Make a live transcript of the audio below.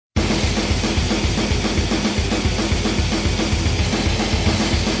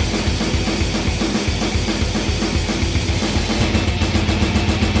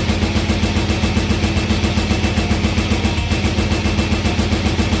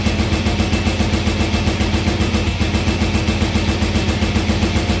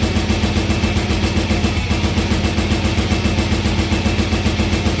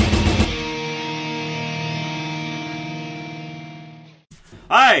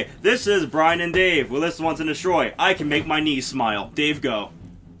Hi, this is Brian and Dave. We listen once and destroy. I can make my knees smile. Dave, go.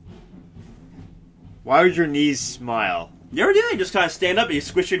 Why would your knees smile? You ever do that? You just kind of stand up and you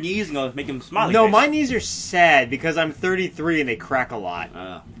squish your knees and go make them smile. No, my knees are sad because I'm 33 and they crack a lot.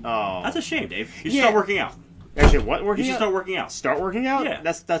 Oh. That's a shame, Dave. You should Yeah. start working out. Actually, what working out? You should start working out. Start working out? Yeah.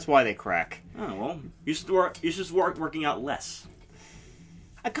 That's why they crack. Oh, well, you should start working out less.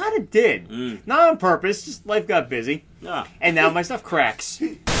 I kind of did. Not on purpose, just life got busy. And now my stuff cracks.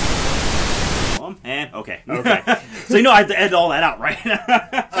 And okay. Okay. So you know I have to edit all that out, right?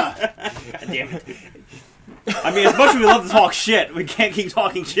 Damn it. I mean, as much as we love to talk shit, we can't keep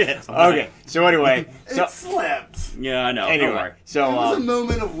talking shit. Okay. So anyway, It slipped. Yeah, I know. Anyway, Don't worry. so It was a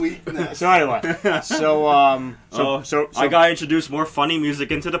moment of weakness. so anyway, so I gotta introduce more funny music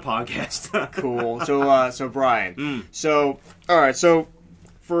into the podcast. cool. So Brian. So all right. So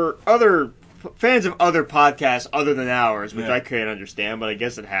for other fans of other podcasts other than ours, which I can't understand, but I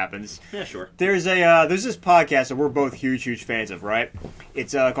guess it happens. Yeah, sure. There's this podcast that we're both huge fans of, right?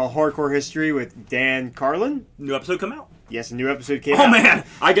 It's called Hardcore History with Dan Carlin. New episode come out. Yes, a new episode came Oh out. man,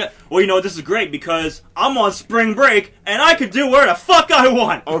 well, you know, this is great because I'm on spring break and I could do where the fuck I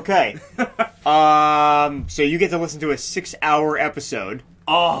want. Okay. So you get to listen to a 6-hour episode.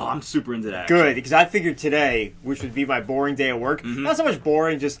 Oh, I'm super into that. Good, because I figured today, which would be my boring day at work, not so much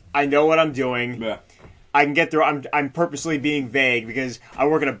boring, just I know what I'm doing. Yeah. I can get through. I'm purposely being vague because I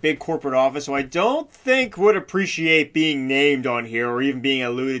work in a big corporate office, so I don't think would appreciate being named on here or even being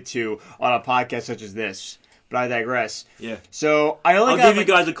alluded to on a podcast such as this. But I digress. Yeah. So I'll give you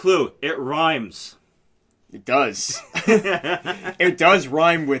guys a clue. It rhymes. It does. It does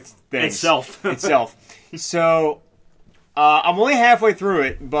rhyme with things. Itself. So I'm only halfway through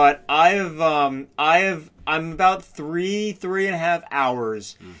it, but I'm about three and a half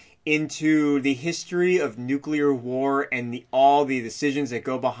hours into the history of nuclear war and all the decisions that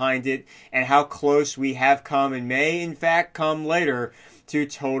go behind it, and how close we have come and may in fact come later to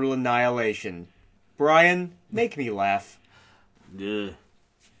total annihilation. Brian, make me laugh.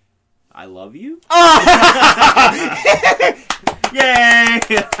 I love you? Yay!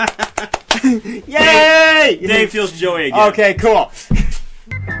 Yay! Dave feels joy again. Okay, cool.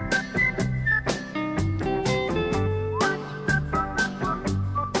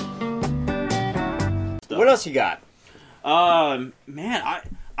 What else you got? Man,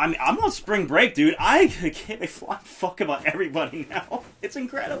 I'm on spring break, dude. I can't fuck about everybody now. It's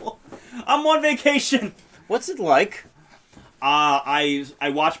incredible. I'm on vacation. What's it like?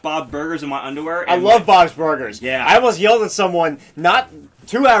 I watch Bob's Burgers in my underwear. I love Bob's Burgers. Yeah. I almost yelled at someone not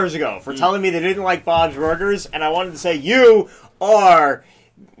 2 hours ago for telling me they didn't like Bob's Burgers, and I wanted to say, you are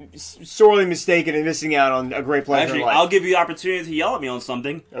sorely mistaken and missing out on a great pleasure Actually, in life. I'll give you the opportunity to yell at me on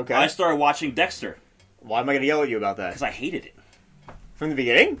something. Okay. I started watching Dexter. Why am I going to yell at you about that? Because I hated it. From the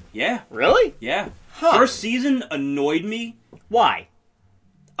beginning? Yeah. Really? Yeah. Huh. First season annoyed me. Why?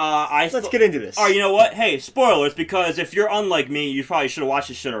 Let's get into this. Oh, you know what? Hey, spoilers, because if you're unlike me, you probably should have watched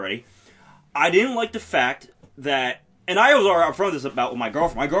this shit already. I didn't like the fact that, and I was already upfront this about with my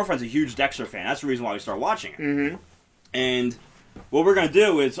girlfriend. My girlfriend's a huge Dexter fan. That's the reason why we started watching it. Mm-hmm. And what we're going to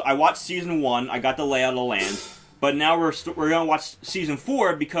do is, I watched season 1, I got the layout of the land, but now we're going to watch season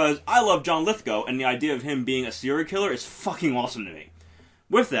 4 because I love John Lithgow, and the idea of him being a serial killer is fucking awesome to me.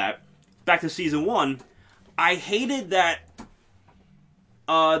 With that, back to season 1, I hated that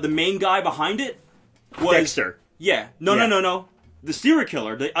the main guy behind it was... Dexter. Yeah. No. The serial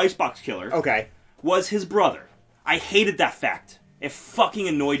killer, the icebox killer, Okay. was his brother. I hated that fact. It fucking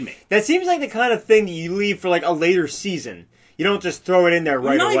annoyed me. That seems like the kind of thing that you leave for like a later season. You don't just throw it in there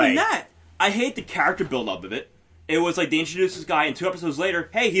right Not away. even that. I hate the character build-up of it. It was like they introduced this guy, and 2 episodes later,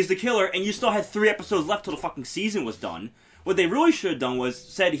 hey, he's the killer, and you still had 3 episodes left till the fucking season was done. What they really should have done was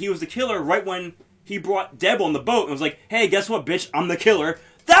said he was the killer right when he brought Deb on the boat and was like, hey, guess what, bitch? I'm the killer.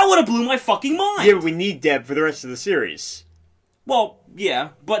 That would have blew my fucking mind. Yeah, but we need Deb for the rest of the series. Well, yeah,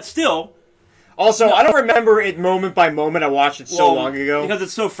 but still. Also, I don't remember it moment by moment. I watched it so long ago. Because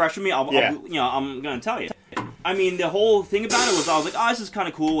it's so fresh for me, I'm going to tell you. I mean, the whole thing about it was I was like, oh, this is kind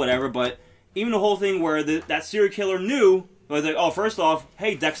of cool, whatever, but even the whole thing where that serial killer knew, was like, oh, first off,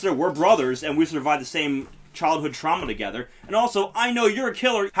 hey, Dexter, we're brothers, and we survived the same childhood trauma together. And also, I know you're a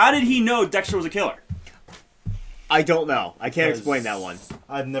killer. How did he know Dexter was a killer? I don't know. I can't explain that one.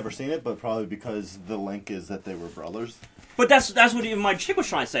 I've never seen it, but probably because the link is that they were brothers. But that's what even my chick was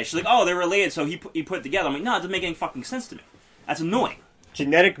trying to say. She's like, oh, they're related, so he put it together. I'm like, no, it doesn't make any fucking sense to me. That's annoying.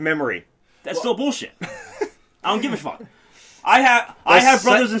 Genetic memory. That's still bullshit. I don't give a fuck. I have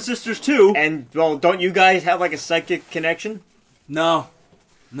brothers and sisters too. And, well, don't you guys have like a psychic connection? No.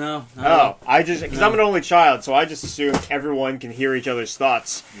 No. Oh, because I'm an only child, so I just assume everyone can hear each other's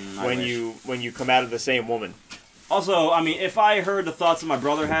thoughts when you come out of the same woman. Also, I mean, if I heard the thoughts that my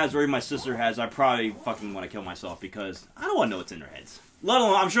brother has or even my sister has, I probably fucking want to kill myself because I don't want to know what's in their heads. Let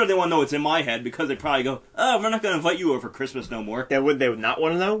alone, I'm sure they want to know what's in my head because they probably go, "Oh, we're not going to invite you over for Christmas no more." They would not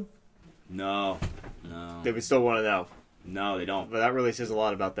want to know? No. They would still want to know. No, they don't. But that really says a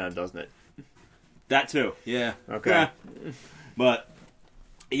lot about them, doesn't it? That too. Yeah. Okay. Yeah. But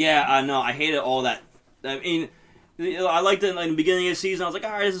yeah, I know. I hated all that. I mean, I liked it in the beginning of the season. I was like,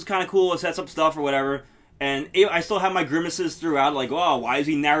 all right, this is kind of cool. It sets up stuff or whatever. And I still have my grimaces throughout. Like, oh, why is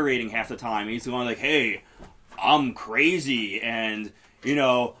he narrating half the time? And he's going like, hey, I'm crazy, and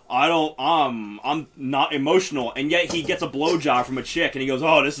I'm not emotional. And yet he gets a blowjob from a chick, and he goes,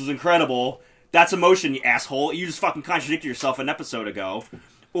 oh, this is incredible. That's emotion, you asshole. You just fucking contradicted yourself an episode ago.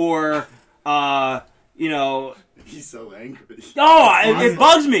 Or, He's so angry. Oh, it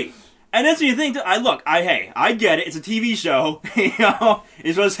bugs me. And that's what you think. I get it. It's a TV show.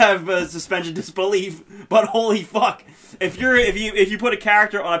 You're supposed to have suspension disbelief. But holy fuck, if you put a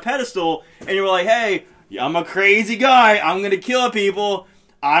character on a pedestal and you're like, hey, I'm a crazy guy. I'm gonna kill people.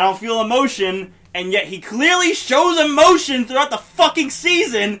 I don't feel emotion, and yet he clearly shows emotion throughout the fucking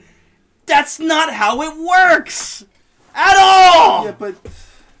season. That's not how it works at all. Yeah, but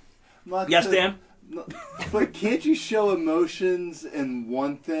yes, Dan. But can't you show emotions in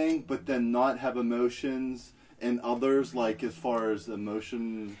one thing, but then not have emotions in others? Like as far as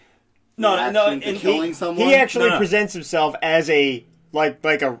emotion, and killing someone. He actually presents himself as a like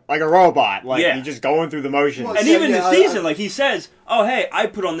a robot. Like he's just going through the motions. Well, and even this season, like he says, "Oh, hey, I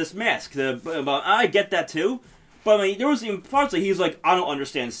put on this mask." I get that too. But I mean, there was even parts that he's like, "I don't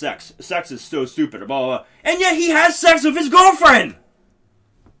understand sex. Sex is so stupid." Blah blah blah. And yet he has sex with his girlfriend.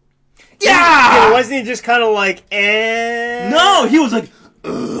 Yeah! Wasn't he just kind of like, eh? No, he was like,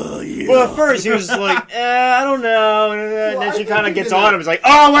 yeah. Well, at first he was like, I don't know. And then she kind of gets on him. It's like,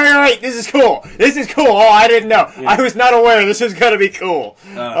 oh, wait, this is cool. This is cool. Oh, I didn't know. Yeah. I was not aware. This is going to be cool.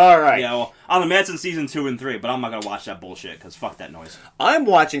 All right. Yeah, well, I'm the in season 2 and 3, but I'm not going to watch that bullshit because fuck that noise. I'm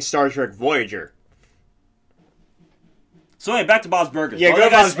watching Star Trek Voyager. So anyway, back to Bob's Burgers. Yeah, go to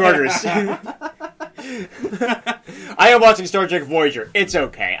Bob's Burgers. I am watching Star Trek Voyager. It's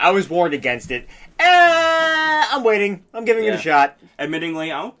okay. I was warned against it. I'm waiting. I'm giving it a shot. Admittingly,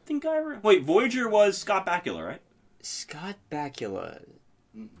 I don't think I ever... Wait, Voyager was Scott Bakula, right? Scott Bakula.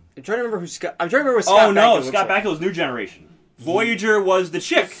 I'm trying to remember who Scott... I'm trying to remember what Scott Bakula looks Scott Bakula's New Generation. Voyager was the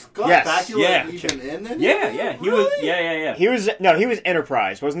chick. Scott Bakula even in it? Yeah. He was... Yeah. He was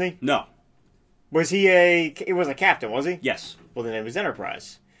Enterprise, wasn't he? No. Was he He was a captain, was he? Yes. Well, then it was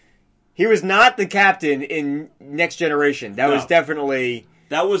Enterprise. He was not the captain in Next Generation. That was definitely...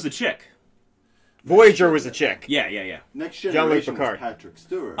 That was the chick. Voyager was the chick. Yeah. Next Generation was Patrick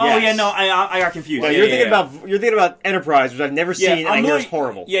Stewart. Oh, yeah, no, I got confused. You're thinking about Enterprise, which I've never seen, and I hear it's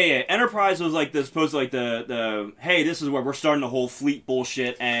horrible. Yeah. Enterprise was like the supposed to like the hey, this is where we're starting the whole fleet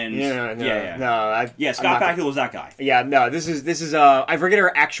bullshit, and Scott Bakula was that guy. Yeah, no, this is I forget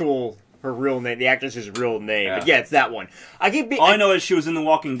her real name, the actress's real name, but yeah, it's that one. All I know is she was in The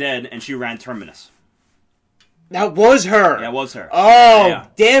Walking Dead, and she ran Terminus. That was her. Yeah, it was her. Oh,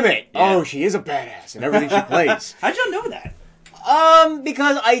 damn it! Yeah. Oh, she is a badass in everything she plays. How'd you know that?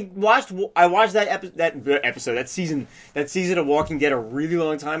 Because I watched that season of Walking Dead a really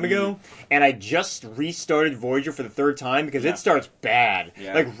long time ago, and I just restarted Voyager for the third time because it starts bad,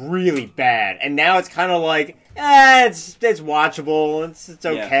 like really bad, and now it's kind of like, it's watchable, it's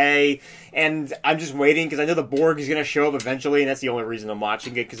okay, and I'm just waiting because I know the Borg is gonna show up eventually, and that's the only reason I'm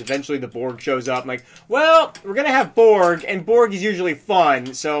watching it, because eventually the Borg shows up. I'm like, well, we're gonna have Borg, and Borg is usually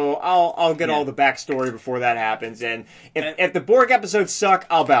fun, so I'll get all the backstory before that happens, and if the Borg episodes suck,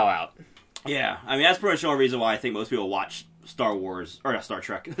 I'll bow out. Yeah, I mean that's pretty much the only reason why I think most people watch Star Wars or Star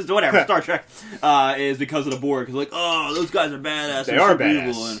Trek, whatever Star Trek, is because of the Borg. Because like, oh, those guys are badass. They are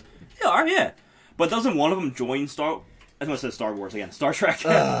badass. And they are, yeah. But doesn't one of them join Star? I was going to say Star Wars again. Star Trek.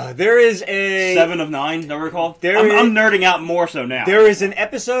 There is a 7 of 9. Never recall. I'm nerding out more so now. There is an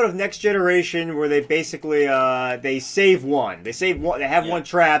episode of Next Generation where they basically they save one. They have one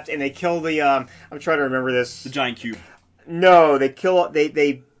trapped, and they kill the. I'm trying to remember this. The giant cube. No, they kill.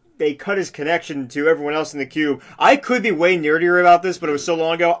 They cut his connection to everyone else in the cube. I could be way nerdier about this, but it was so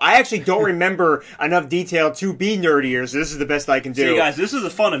long ago. I actually don't remember enough detail to be nerdier, so this is the best I can do. See, guys, this is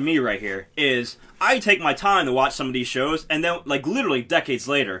the fun of me right here, is I take my time to watch some of these shows, and then, like, literally decades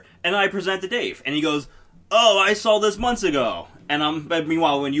later, and I present to Dave, and he goes, oh, I saw this months ago. But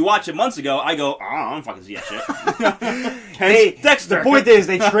meanwhile, when you watch it months ago, I go, I don't fucking see that shit. Dexter. The point is,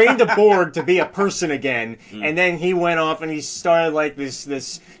 they trained the Borg to be a person again, and then he went off and he started like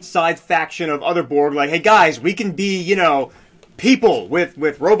this side faction of other Borg, like, hey guys, we can be, people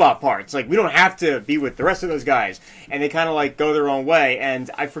with robot parts. Like, we don't have to be with the rest of those guys. And they kind of like go their own way,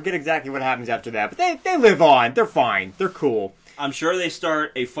 and I forget exactly what happens after that, but they live on. They're fine. They're cool. I'm sure they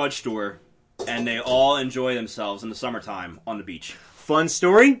start a fudge store, and they all enjoy themselves in the summertime on the beach. Fun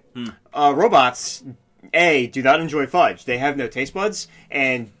story. Robots, A, do not enjoy fudge. They have no taste buds,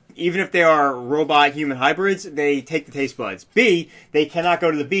 and even if they are robot-human hybrids, they take the taste buds. B, they cannot go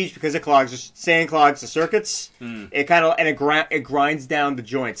to the beach because sand clogs the circuits. It grinds down the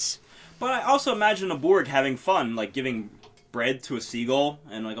joints. But I also imagine a Borg having fun, like giving bread to a seagull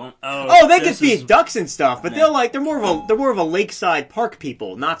and like going, they can feed ducks and stuff, but they're more of a lakeside park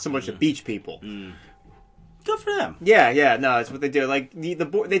people, not so much a beach people. Good for them. Yeah, no, that's what they do. Like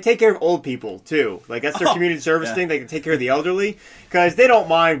they take care of old people too. Like that's their community service thing. They can take care of the elderly because they don't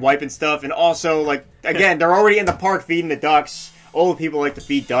mind wiping stuff, and also like again, they're already in the park feeding the ducks. Old people like to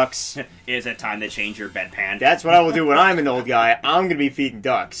feed ducks. Is it time to change your bedpan? That's what I will do when I'm an old guy. I'm going to be feeding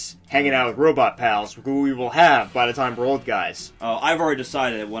ducks, hanging out with robot pals, who we will have by the time we're old guys. Oh, I've already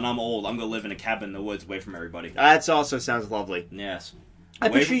decided when I'm old, I'm going to live in a cabin in the woods away from everybody. That also sounds lovely. Yes.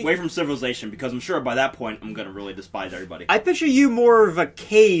 Away from civilization, because I'm sure by that point, I'm going to really despise everybody. I picture you more of a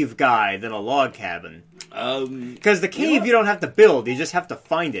cave guy than a log cabin. Because the cave you don't have to build, you just have to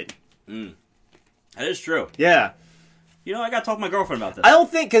find it. That is true. Yeah. I gotta talk to my girlfriend about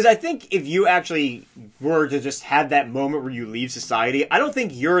this. I think if you actually were to just have that moment where you leave society, I don't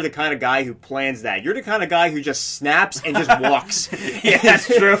think you're the kind of guy who plans that. You're the kind of guy who just snaps and just walks. Yeah, that's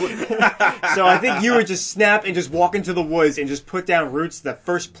true. So I think you would just snap and just walk into the woods and just put down roots to the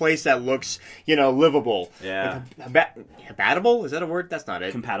first place that looks, livable. Yeah. Habitable? Is that a word? That's not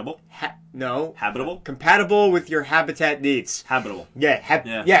it. Compatible? No. Habitable? Compatible with your habitat needs. Habitable.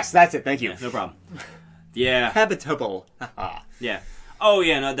 Yeah. Yes, that's it. Thank you. Yeah, no problem. Yeah. Habitable. Yeah. Oh,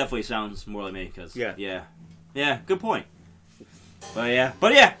 yeah, no, it definitely sounds more like me, because... Yeah. Yeah, good point. But yeah,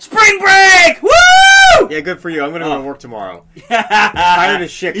 spring break! Woo! Yeah, good for you. I'm going to go to work tomorrow. Tired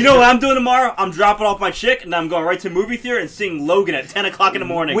as shit. You know what I'm doing tomorrow? I'm dropping off my chick, and I'm going right to the movie theater and seeing Logan at 10 o'clock in the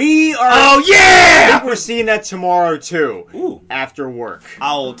morning. We are... Oh, yeah! I think we're seeing that tomorrow, too. Ooh. After work.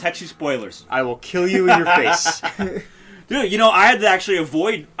 I'll text you spoilers. I will kill you in your face. Dude, I had to actually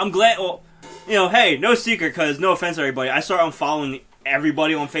avoid... I'm glad... Well, hey, no secret, because no offense to everybody, I started unfollowing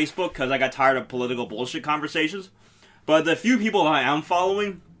everybody on Facebook because I got tired of political bullshit conversations. But the few people that I am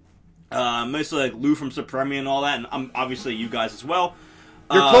following, mostly like Lou from Supremia and all that, and obviously you guys as well.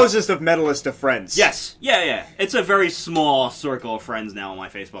 Your closest of medalist of friends. Yes. Yeah. It's a very small circle of friends now on my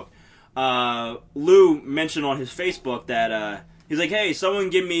Facebook. Lou mentioned on his Facebook that... he's like, hey, someone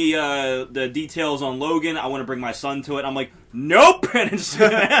give me the details on Logan. I want to bring my son to it. I'm like, nope. And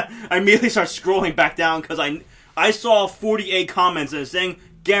I immediately start scrolling back down because I saw 48 comments and saying,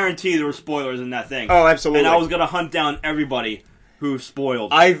 guarantee there were spoilers in that thing. Oh, absolutely. And I was going to hunt down everybody who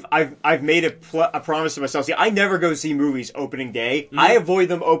spoiled. I've made a promise to myself. See, I never go see movies opening day. Mm-hmm. I avoid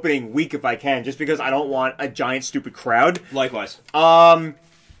them opening week if I can, just because I don't want a giant stupid crowd. Likewise.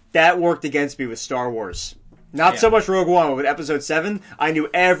 That worked against me with Star Wars. Not so much Rogue One, but with Episode 7, I knew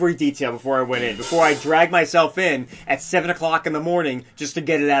every detail before I went in. Before I dragged myself in at 7 o'clock in the morning just to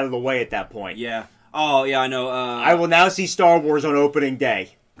get it out of the way at that point. Yeah. Oh, yeah, I know. I will now see Star Wars on opening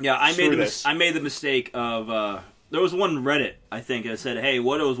day. Yeah, I made the mistake of... there was one Reddit, I think, that said, hey,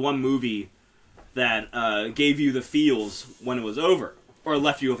 what was one movie that gave you the feels when it was over? Or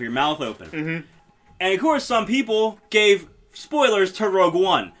left you with your mouth open? Mm-hmm. And, of course, some people gave spoilers to Rogue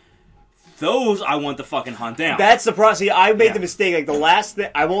One. Those I want to fucking hunt down. That's the problem. See, I made the mistake. Like the last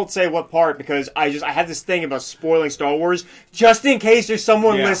thing, I won't say what part because I had this thing about spoiling Star Wars just in case there's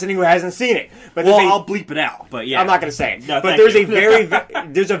someone listening who hasn't seen it. But I'll bleep it out. But yeah, I'm not going to say it. No, but there's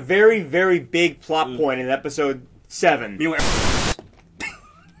a very very big plot point in Episode 7.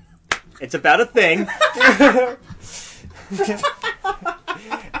 It's about a thing.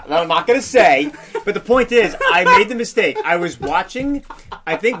 I'm not going to say, but the point is, I made the mistake. I was watching,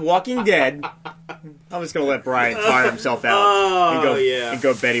 I think, Walking Dead. I'm just going to let Brian tire himself out and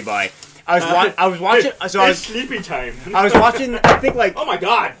go Betty bye. I was watching. So it's sleepy time. I was watching. I think oh my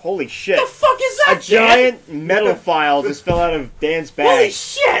god! Holy shit! The fuck is that? A giant metal file just fell out of Dan's bag. Holy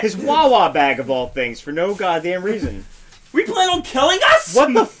shit! His Wawa bag of all things for no goddamn reason. We plan on killing us?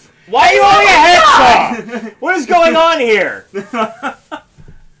 What the? Why are you holding a hacksaw? What is going on here?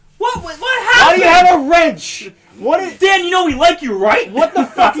 What happened? Why do you have a wrench? Dan, you know we like you, right? What the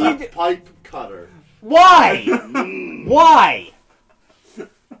fuck are you... Pipe cutter. Why? Why?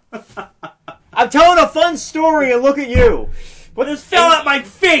 I'm telling a fun story, and look at you. But this fell at my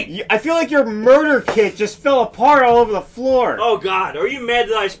feet! I feel like your murder kit just fell apart all over the floor. Oh, God. Are you mad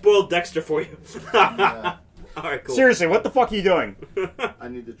that I spoiled Dexter for you? Yeah. Alright, cool. Seriously, what the fuck are you doing? I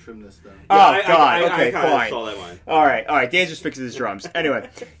need to trim this down. God. Okay, I fine. saw that one. Alright, Dan just fixes his drums. Anyway,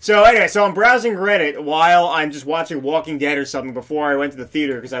 so I'm browsing Reddit while I'm just watching Walking Dead or something before I went to the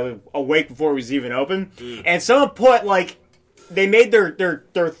theater because I was awake before it was even open. And someone put, they made their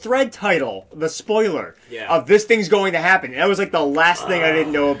thread title, the spoiler, of this thing's going to happen. And that was, the last thing I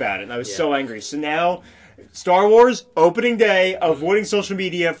didn't know about it. And I was so angry. So now, Star Wars, opening day, avoiding social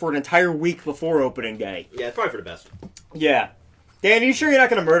media for an entire week before opening day. Yeah, it's probably for the best. Yeah. Dan, are you sure you're not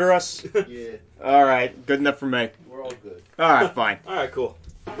going to murder us? Yeah. Alright, good enough for me. We're all good. Alright, fine. Alright, cool.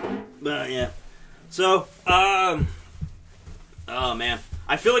 Yeah. So, oh man.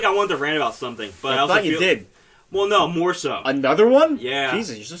 I feel like I wanted to rant about something, but I thought you did. Well, no, more so. Another one? Yeah.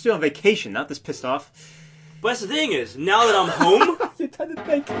 Jesus, you're supposed to be on vacation, not this pissed off. But that's the thing is, now that I'm home... You have time to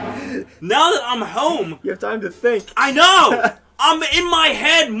think. Now that I'm home... You have time to think. I know! I'm in my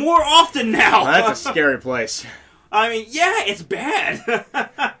head more often now! Well, that's a scary place. I mean, yeah, it's bad.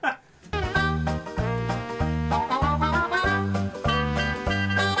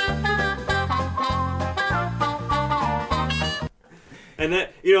 And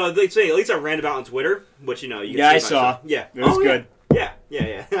that, they say, at least I ran about on Twitter, which, you can Yeah, I saw. Yeah. It was good. Yeah.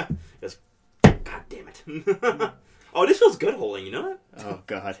 Just, God damn it. Oh, this feels good holding, you know that? Oh,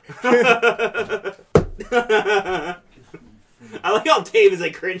 God. I like how Dave is,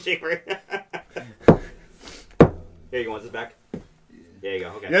 cringing right now. Here, you want this back? There you go,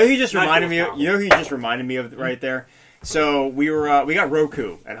 okay. You know who you just reminded me of right there? So, we got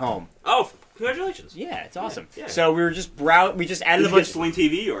Roku at home. Oh, congratulations. Yeah, it's awesome. Yeah. So we just added Did a you bunch. get Sling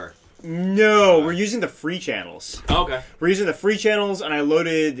TV or? No, we're using the free channels. Oh, okay. We're using the free channels, and I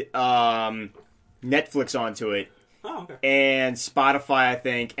loaded Netflix onto it. Oh, okay. And Spotify, I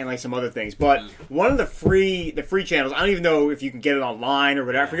think, and some other things. But one of the free channels, I don't even know if you can get it online or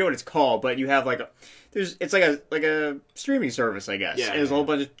whatever. I forget what it's called, but you have it's like a streaming service, I guess. Yeah. And there's a whole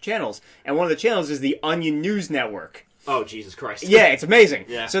bunch of channels, and one of the channels is the Onion News Network. Oh, Jesus Christ. Yeah, it's amazing.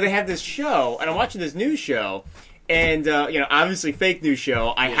 Yeah. So they have this show, and I'm watching this news show, and, obviously fake news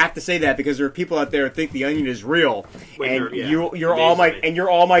show. I have to say that because there are people out there who think the Onion is real. And you're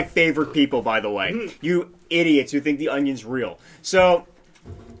all my favorite people, by the way. You idiots who think the Onion's real. So,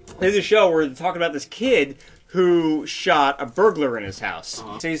 there's a show where they're talking about this kid who shot a burglar in his house.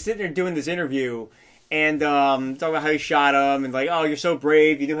 Uh-huh. So he's sitting there doing this interview, and talking about how he shot him, and oh, you're so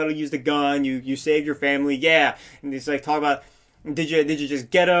brave, you knew how to use the gun, you saved your family, yeah. And he's talk about, did you just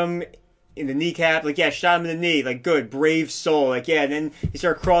get him in the kneecap? Yeah, shot him in the knee, good, brave soul, yeah. And then he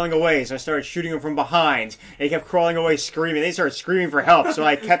started crawling away, so I started shooting him from behind, and he kept crawling away screaming. Then he started screaming for help, so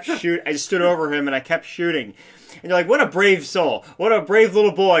I kept I just stood over him, and I kept shooting. And you're what a brave soul. What a brave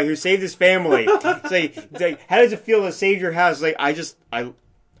little boy who saved his family. It's like, how does it feel to save your house?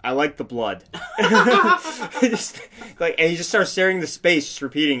 I like the blood. And he just starts staring into space, just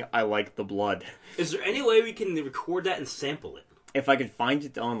repeating, I like the blood. Is there any way we can record that and sample it? If I could find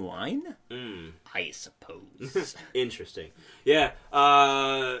it online? I suppose. Interesting. Yeah.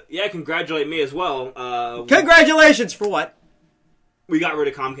 Congratulate me as well. Congratulations for what? We got rid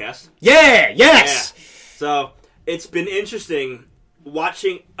of Comcast. Yeah! Yes! Yeah. So, it's been interesting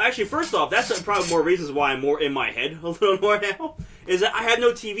watching... Actually, first off, that's probably more reasons why I'm more in my head a little more now. Is that I have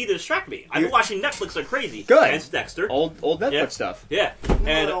no TV to distract me. I've been watching Netflix like crazy. Good. Hence Dexter. Old Netflix stuff. Yeah. You know what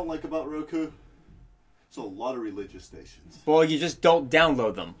I don't like about Roku? It's a lot of religious stations. Well, you just don't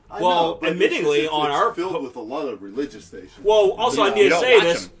download them. I know, admittingly, it's filled with a lot of religious stations. Well, also, I need to say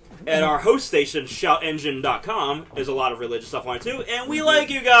this. Them. At our host station, shoutengine.com, there's a lot of religious stuff on it too, and we like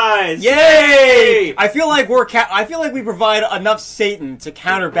you guys! Yay! I feel like we provide enough Satan to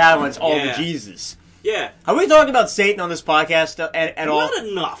counterbalance all the Jesus. Yeah. Are we talking about Satan on this podcast at all? Not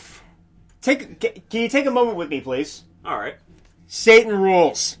enough. Can you take a moment with me, please? Alright. Satan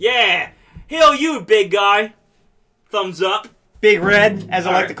rules. Yeah! Hail you, big guy! Thumbs up. Big Red, as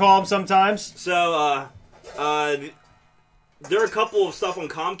I like to call him sometimes. So, there are a couple of stuff on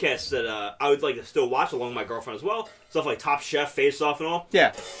Comcast that I would like to still watch along with my girlfriend as well. Stuff like Top Chef, Face Off, and all.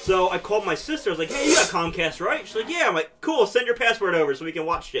 Yeah. So I called my sister. I was like, hey, you got Comcast, right? She's like, yeah. I'm like, cool, send your password over so we can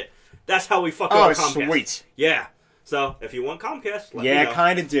watch shit. That's how we fuck over Comcast. Oh, sweet. Yeah. So, if you want Comcast, let me know. Yeah,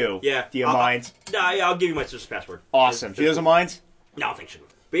 kind of do. Yeah. Do you mind? I'll give you my sister's password. Awesome. She doesn't mind? No, I don't think she would.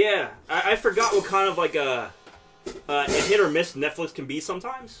 But yeah, I forgot what kind of a hit or miss Netflix can be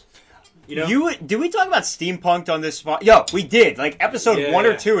sometimes. Did we talk about steampunked on this? Yo, we did. Like episode 1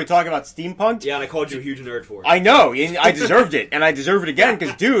 or 2, we talked about steampunked. Yeah, and I called you a huge nerd for it. I know, and I deserved it, and I deserve it again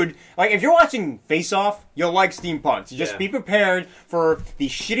because, dude, like if you're watching Face Off, you'll like steampunked. So just be prepared for the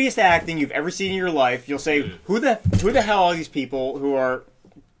shittiest acting you've ever seen in your life. You'll say, who the hell are these people who are?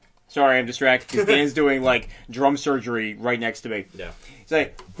 Sorry, I'm distracted because Dan's doing like drum surgery right next to me. Yeah. It's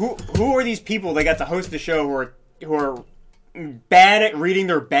like who are these people that got to host the show who are bad at reading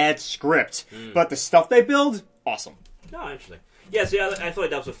their bad script, but the stuff they build, awesome. No, interesting. Yeah, see, I feel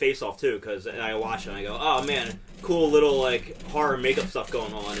like that was a face-off, too, because I watch it and I go, oh, man, cool little, like, horror makeup stuff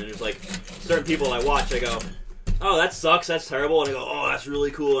going on, and there's, like, certain people I watch, I go, oh, that sucks, that's terrible, and I go, oh, that's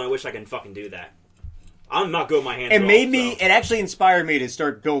really cool, and I wish I can fucking do that. I'm not good with my hands It actually inspired me to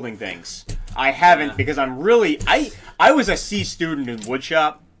start building things. I haven't, because I'm really, I was a C student in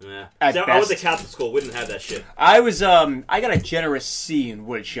woodshop. Yeah. I went to Catholic school. We didn't have that shit. I got a generous C in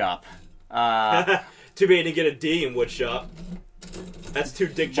woodshop. Too bad you didn't get a D in woodshop. That's 2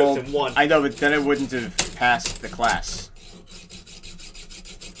 dick jokes in one. I know, but then I wouldn't have passed the class.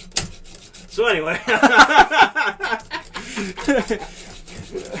 So anyway.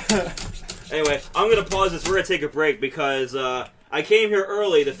 Anyway, I'm going to pause this. We're going to take a break because I came here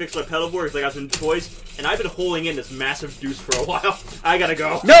early to fix my pedal board because I got some toys, and I've been holding in this massive deuce for a while. I gotta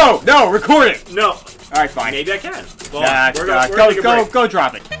go. No, record it. No. All right, fine. Maybe I can. Well, go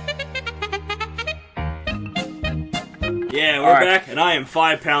drop it. Yeah, we're back, and I am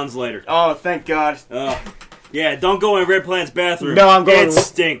 5 pounds later. Oh, thank God. Yeah, don't go in Red Plant's bathroom. No, I'm going. It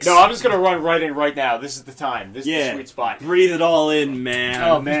stinks. No, I'm just gonna run right in right now. This is the time. This is the sweet spot. Breathe it all in, man.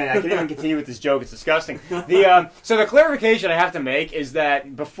 Oh man, I can't even continue with this joke. It's disgusting. So the clarification I have to make is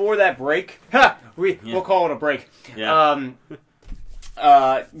that before that break, we'll call it a break. Yeah.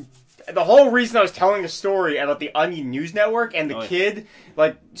 The whole reason I was telling the story about the Onion News Network and the kid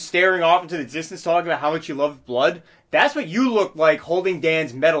like staring off into the distance talking about how much you love blood. That's what you look like holding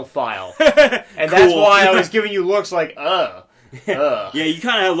Dan's metal file. And that's why I was giving you looks like, Yeah, you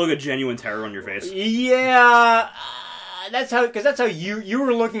kind of have a look of genuine terror on your face. Yeah, that's how you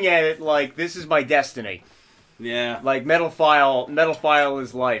were looking at it like, this is my destiny. Yeah. Like, metal file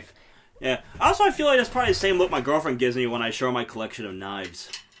is life. Yeah. Also, I feel like that's probably the same look my girlfriend gives me when I show her my collection of knives.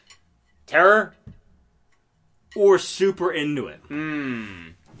 Terror? Or super into it.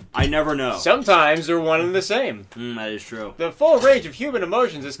 I never know. Sometimes they're one and the same. That is true. The full range of human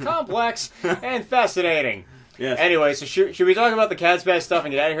emotions is complex and fascinating. Yes. Anyway, so should we talk about the Cad Spaz stuff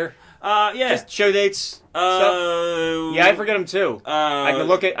and get out of here? Yeah. Just show dates. Stuff? Yeah, I forget them too. I can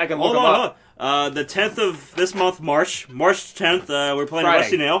look them up. The 10th of this month, March 10th, we're playing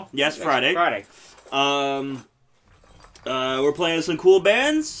Rusty Nail. Yes, Friday. We're playing some cool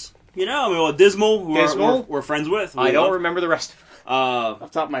bands. You know, Dismal, who we're friends with. I don't remember the rest of them. Off the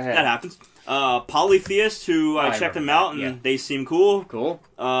top of my head. That happens. Polytheist, who I checked them out, and they seem cool. Cool.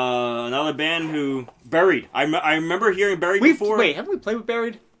 Another band who... Buried. I remember hearing Buried before. Wait, haven't we played with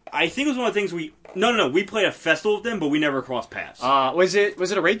Buried? I think it was one of the things we... No. We played a festival with them, but we never crossed paths. Was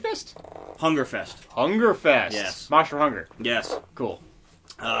it a raid fest? Hunger Fest. Hunger Fest. Yes. Mosh for Hunger. Yes. Cool.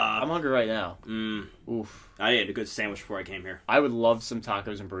 I'm hungry right now. Oof. I ate a good sandwich before I came here. I would love some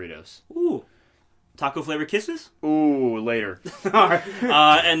tacos and burritos. Ooh. Taco flavored kisses? Ooh, later. Alright.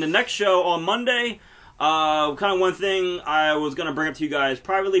 And the next show on Monday, kind of one thing I was going to bring up to you guys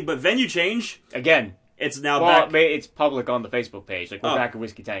privately, but venue change. Again. It's now back. It's public on the Facebook page. Like, we're back at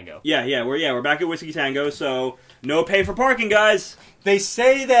Whiskey Tango. Yeah, we're back at Whiskey Tango, so no pay for parking, guys. They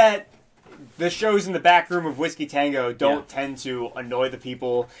say that the shows in the back room of Whiskey Tango don't tend to annoy the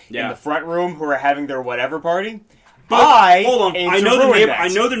people in the front room who are having their whatever party. But, hold on. I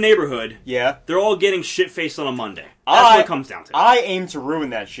know the neighborhood. Yeah. They're all getting shit-faced on a Monday. That's what it comes down to. I aim to ruin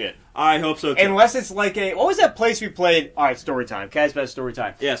that shit. I hope so, too. Unless it's like what was that place we played? Alright, story time. Cad Spaz story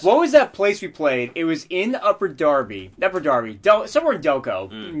time. Yes. What was that place we played? It was in Upper Darby, somewhere in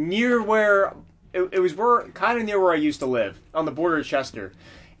Delco, near where, it was kind of near where I used to live, on the border of Chester.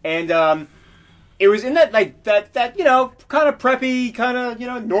 And, it was in that, like, that kind of preppy, kind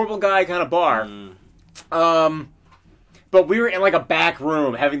of, normal guy kind of bar. But we were in, like, a back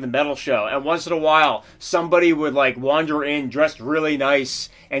room having the metal show, and once in a while, somebody would, like, wander in dressed really nice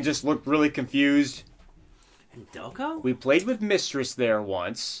and just looked really confused. In Delco? We played with Mistress there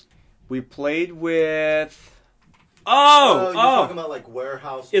once. We played with... You're talking about, like,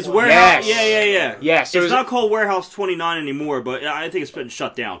 Warehouse 29? It's Warehouse... Yeah. Yes. It's not called Warehouse 29 anymore, but I think it's been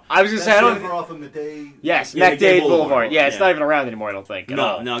shut down. I was going to say, I don't... off of McDade... Yes, McDade Boulevard. Yeah, it's not even around anymore, I don't think.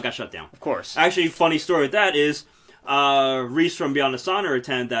 No, it got shut down. Of course. Actually, funny story with that is... Reese from Beyond the Sauna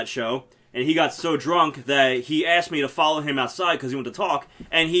attended that show. and he got so drunk that he asked me to follow him outside because he wanted to talk,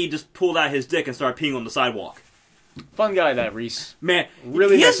 and he just pulled out his dick and started peeing on the sidewalk. Fun guy, that Reese. Man,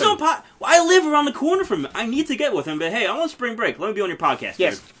 really. He has no pot. I live around the corner from him. I need to get with him. But hey, I'm on spring break. Let me be on your podcast.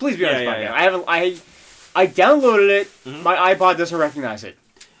 Yes, dude. please be on this podcast. I downloaded it. Mm-hmm. My iPod doesn't recognize it.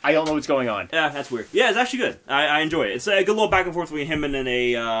 I don't know what's going on. Yeah, that's weird. Yeah, it's actually good. I enjoy it. It's a good little back and forth between him and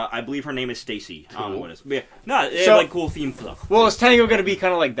then I believe her name is Stacy. Cool. I don't know what it is. But yeah, no, it's like cool theme stuff. Well, is Tango going to be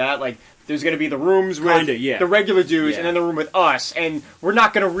kind of like that? Like, there's going to be the rooms with the regular dudes, and then the room with us, and we're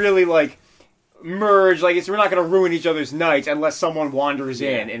not going to really like merge. Like, we're not going to ruin each other's nights unless someone wanders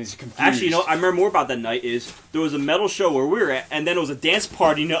in and is confused. Actually, I remember more about that night. Is there was a metal show where we were at, and then it was a dance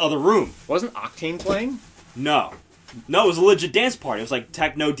party in the other room. Wasn't Octane playing? No, it was a legit dance party. It was like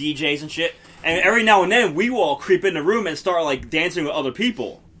techno DJs and shit. And every now and then, we will all creep in the room and start like dancing with other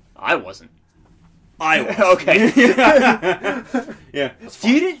people. I wasn't. I was. Okay. Yeah.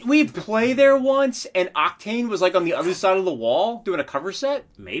 Didn't we play there once and Octane was like on the other side of the wall doing a cover set?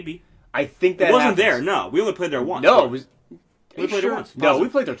 Maybe. I think that it wasn't happens. there. No, we only played there once. No, it was. We played there once. No, we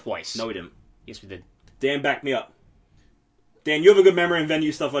played there twice. No, we didn't. Yes, we did. Dan, back me up. Dan, you have a good memory and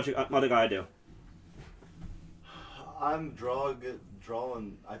venue stuff like other guy do. I'm drawing.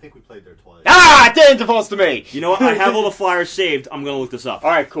 I think we played there twice. Dan defaults to me. You know what? I have all the flyers saved. I'm gonna look this up.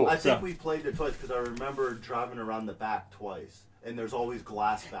 All right, cool. I think we played there twice because I remember driving around the back twice, and there's always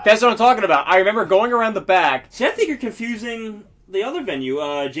glass back. That's what I'm talking about. I remember going around the back. See, I think you're confusing the other venue,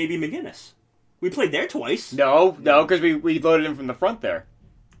 JB McGinnis. We played there twice. No, because we loaded in from the front there.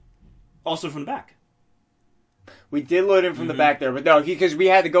 Also from the back. We did load in from the back there, but no, because we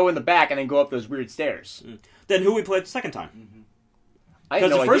had to go in the back and then go up those weird stairs. Then who we played the second time?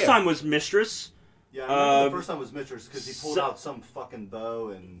 Because the first time was Mistress. Yeah, I remember the first time was Mistress because he pulled out some fucking bow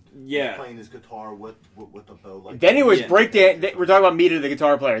and was playing his guitar with the bow. Like then he was breakdancing. We're talking about Mita, the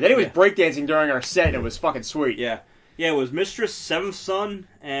guitar player. Then he was breakdancing during our set, and it was fucking sweet. Yeah. Yeah, it was Mistress, Seventh Son,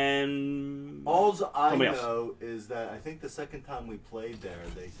 and... All I know is that I think the second time we played there,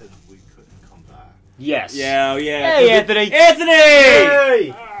 they said we couldn't come back. Yes. Yeah. Hey, Anthony!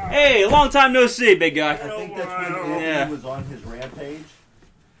 Anthony! Hey, long time no see, big guy. I think that's when Anthony was on his rampage.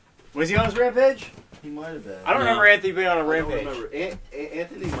 Was he on his rampage? He might have been. I don't remember Anthony being on a rampage. I don't remember.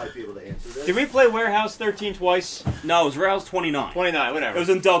 Anthony might be able to answer this. Did we play Warehouse 13 twice? No, it was Warehouse 29. 29, whatever. It was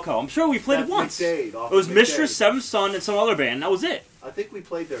in Delco. I'm sure we played it once. It was Mistress, Seventh Son, and some other band. That was it. I think we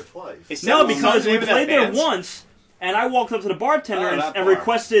played there twice. No, because we played there once, and I walked up to the bartender and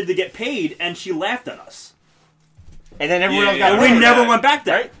requested to get paid, and she laughed at us. And then everyone else got and we never went back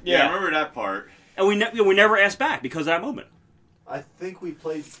there. Right? Yeah, I remember that part. And we never asked back because of that moment. I think we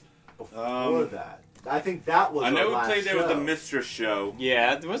played before that. I think that was. I know our we last played there show. with the Mistress show.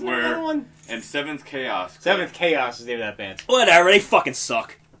 Yeah, wasn't there another one? And Seventh Chaos. Seventh Chaos is the name of that band. Whatever, they fucking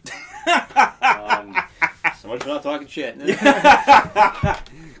suck. So much for not talking shit.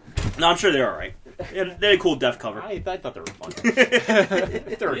 No, I'm sure they're alright. They had a cool death cover. I thought they were fun.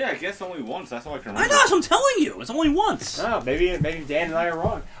 Yeah, I guess only once. That's all I can I remember. know, so I'm telling you. It's only once. Oh, maybe Dan and I are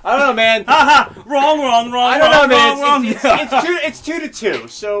wrong. I don't know, man. Haha! Wrong. I don't know, man. Wrong. It's 2-2.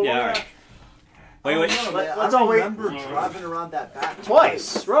 So yeah. All right. Wait. I don't remember driving around that back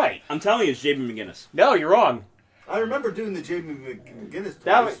twice. Right. I'm telling you, it's J.B. McGinnis. No, you're wrong. I remember doing the J.B. McGinnis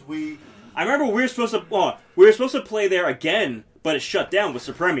twice. I remember we were supposed to play there again, but it shut down with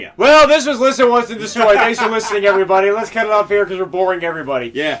Supremia. Well, this was Listen Once and Destroy. Thanks for listening, everybody. Let's cut it off here because we're boring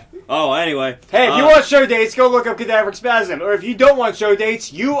everybody. Yeah. Oh, anyway. Hey, if you want show dates, go look up Cadaveric Spasm. Or if you don't want show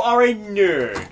dates, you are a nerd.